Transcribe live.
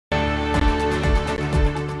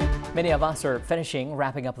Many of us are finishing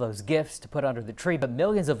wrapping up those gifts to put under the tree, but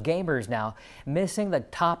millions of gamers now missing the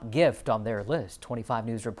top gift on their list. 25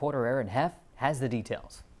 News reporter Aaron Heff has the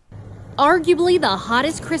details. Arguably the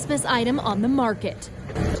hottest Christmas item on the market.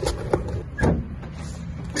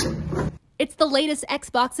 It's the latest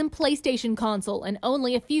Xbox and PlayStation console, and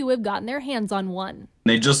only a few have gotten their hands on one.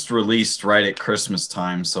 They just released right at Christmas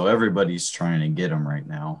time, so everybody's trying to get them right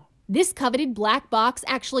now. This coveted black box,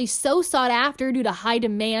 actually so sought after due to high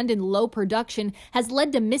demand and low production, has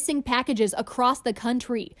led to missing packages across the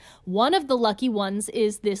country. One of the lucky ones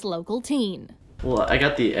is this local teen. Well, I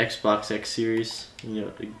got the Xbox X Series,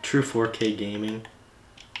 true 4K gaming.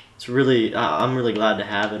 It's really, I'm really glad to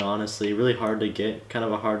have it, honestly. Really hard to get, kind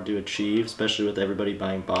of hard to achieve, especially with everybody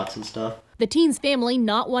buying bots and stuff. The teen's family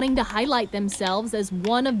not wanting to highlight themselves as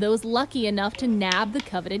one of those lucky enough to nab the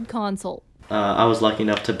coveted console. I was lucky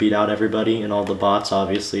enough to beat out everybody and all the bots,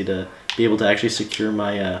 obviously, to be able to actually secure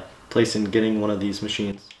my place in getting one of these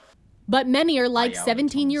machines. But many are like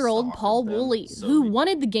 17-year-old Paul Woolley, who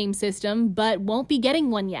wanted the game system but won't be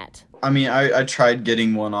getting one yet. I mean, I tried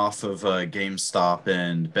getting one off of GameStop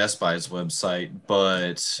and Best Buy's website,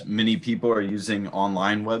 but many people are using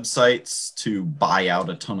online websites to buy out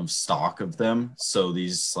a ton of stock of them. So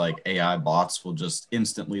these like AI bots will just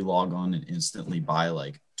instantly log on and instantly buy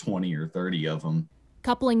like 20 or 30 of them.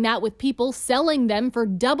 Coupling that with people selling them for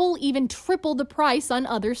double, even triple the price on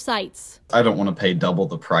other sites. I don't want to pay double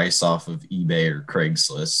the price off of eBay or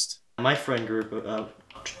Craigslist. My friend group,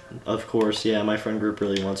 of course, yeah, my friend group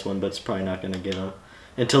really wants one, but it's probably not going to get them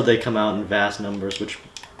until they come out in vast numbers, which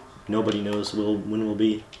nobody knows when will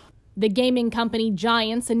be. The gaming company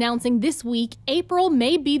Giants announcing this week April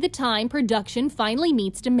may be the time production finally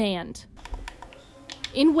meets demand.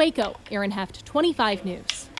 In Waco, Aaron Heft, 25 News.